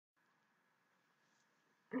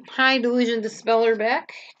Hi, DelusionDispeller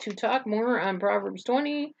back to talk more on Proverbs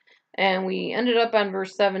 20, and we ended up on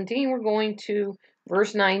verse 17. We're going to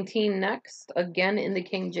verse 19 next. Again, in the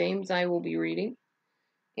King James, I will be reading.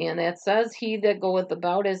 And that says, He that goeth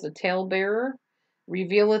about as a talebearer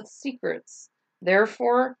revealeth secrets.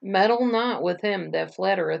 Therefore, meddle not with him that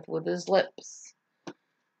flattereth with his lips.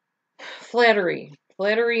 Flattery.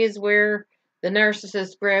 Flattery is where the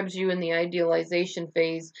narcissist grabs you in the idealization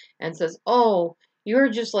phase and says, "Oh, you're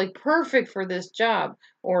just like perfect for this job,"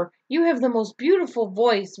 or "You have the most beautiful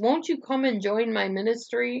voice. Won't you come and join my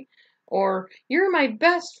ministry?" Or "You're my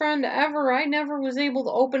best friend ever. I never was able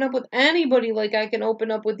to open up with anybody like I can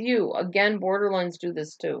open up with you." Again, borderlines do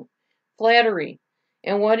this too. Flattery.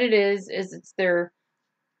 And what it is it's their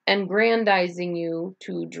aggrandizing you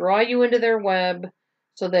to draw you into their web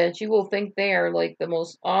so that you will think they are like the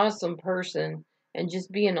most awesome person and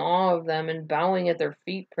just be in awe of them and bowing at their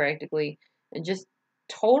feet practically and just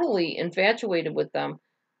totally infatuated with them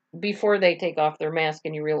before they take off their mask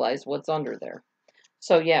and you realize what's under there.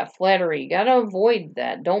 So yeah, flattery. You gotta avoid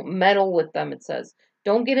that. Don't meddle with them, it says.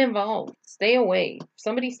 Don't get involved. Stay away. If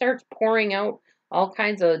somebody starts pouring out all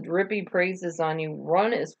kinds of drippy praises on you,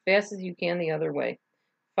 run as fast as you can the other way.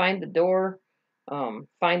 Find the door,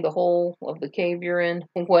 find the hole of the cave you're in,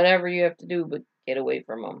 whatever you have to do, but get away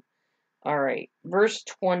from them. All right, verse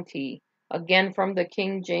 20, again from the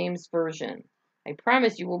King James Version. I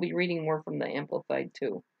promise you will be reading more from the Amplified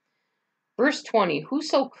too. Verse 20,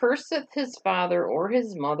 Whoso curseth his father or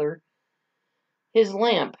his mother, his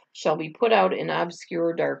lamp shall be put out in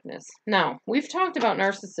obscure darkness. Now, we've talked about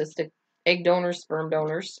narcissistic egg donors, sperm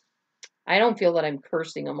donors. I don't feel that I'm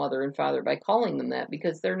cursing a mother and father by calling them that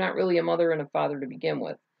because they're not really a mother and a father to begin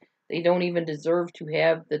with. They don't even deserve to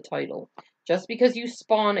have the title. Just because you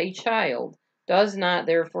spawn a child does not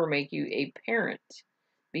therefore make you a parent,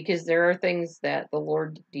 because there are things that the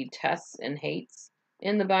Lord detests and hates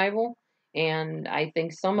in the Bible, and I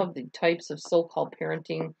think some of the types of so-called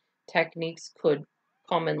parenting techniques could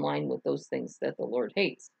come in line with those things that the Lord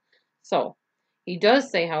hates. So, he does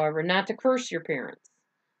say, however, not to curse your parents.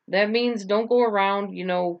 That means don't go around,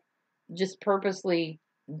 just purposely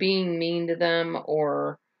being mean to them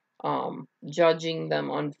or judging them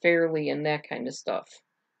unfairly and that kind of stuff.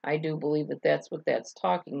 I do believe that that's what that's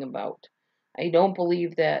talking about. I don't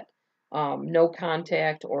believe that no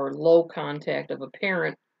contact or low contact of a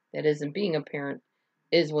parent that isn't being a parent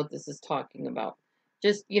is what this is talking about.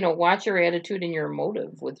 Just, watch your attitude and your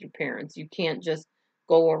motive with your parents. You can't just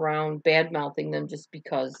go around bad mouthing them just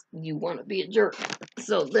because you want to be a jerk.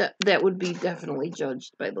 So that would be definitely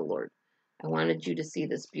judged by the Lord. I wanted you to see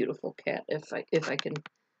this beautiful cat. If I can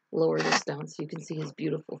lower this down so you can see his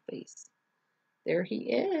beautiful face. There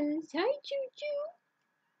he is. Hi, Choo Choo.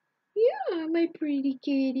 Yeah, my pretty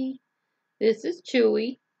kitty. This is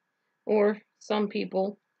Chewy, or some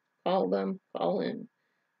people call him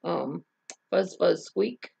Fuzz Fuzz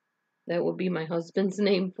Squeak. That would be my husband's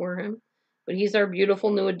name for him. But he's our beautiful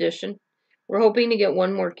new addition. We're hoping to get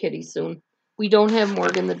one more kitty soon. We don't have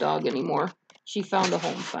Morgan the dog anymore. She found a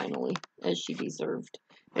home finally, as she deserved.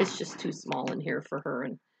 It's just too small in here for her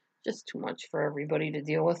and just too much for everybody to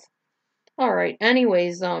deal with. All right.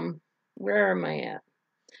 Anyways, where am I at?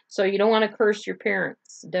 So you don't want to curse your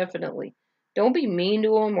parents, definitely. Don't be mean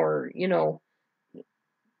to them or,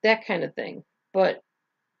 that kind of thing. But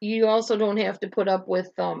you also don't have to put up with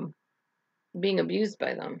being abused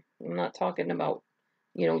by them. I'm not talking about,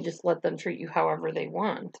 just let them treat you however they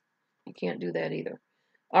want. You can't do that either.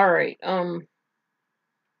 All right.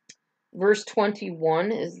 Verse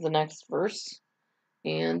 21 is the next verse.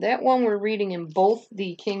 And that one we're reading in both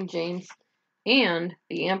the King James and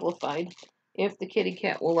the Amplified. If the kitty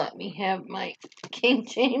cat will let me have my King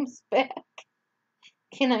James back.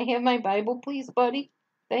 Can I have my Bible, please, buddy?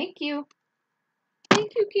 Thank you.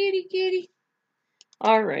 Thank you, kitty kitty.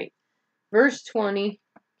 All right. Verse 20,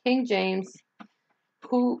 King James.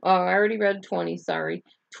 I already read 20, sorry.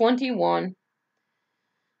 21.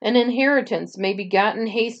 An inheritance may be gotten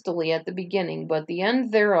hastily at the beginning, but the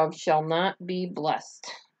end thereof shall not be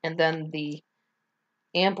blessed. And then the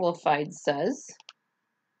Amplified says,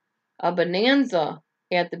 a bonanza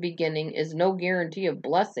at the beginning is no guarantee of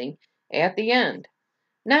blessing at the end.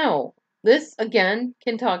 Now, this again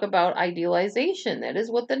can talk about idealization. That is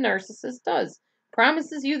what the narcissist does.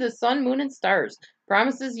 Promises you the sun, moon, and stars.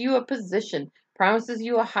 Promises you a position. Promises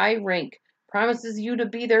you a high rank. Promises you to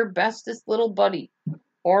be their bestest little buddy,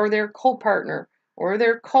 or their co-partner, or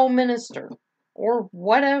their co-minister, or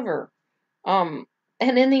whatever. And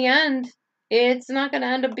in the end, it's not going to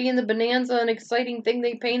end up being the bonanza and exciting thing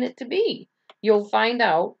they paint it to be. You'll find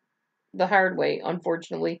out the hard way,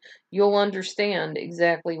 unfortunately. You'll understand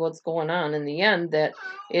exactly what's going on in the end, that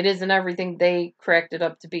it isn't everything they cracked it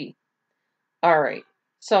up to be. All right.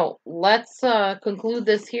 So let's conclude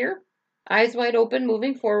this here. Eyes wide open,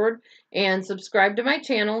 moving forward, and subscribe to my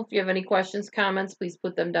channel. If you have any questions, comments, please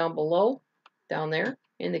put them down below, down there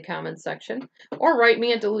in the comments section, or write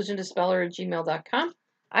me at DelusionDispeller@gmail.com.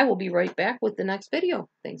 I will be right back with the next video.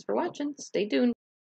 Thanks for watching. Stay tuned.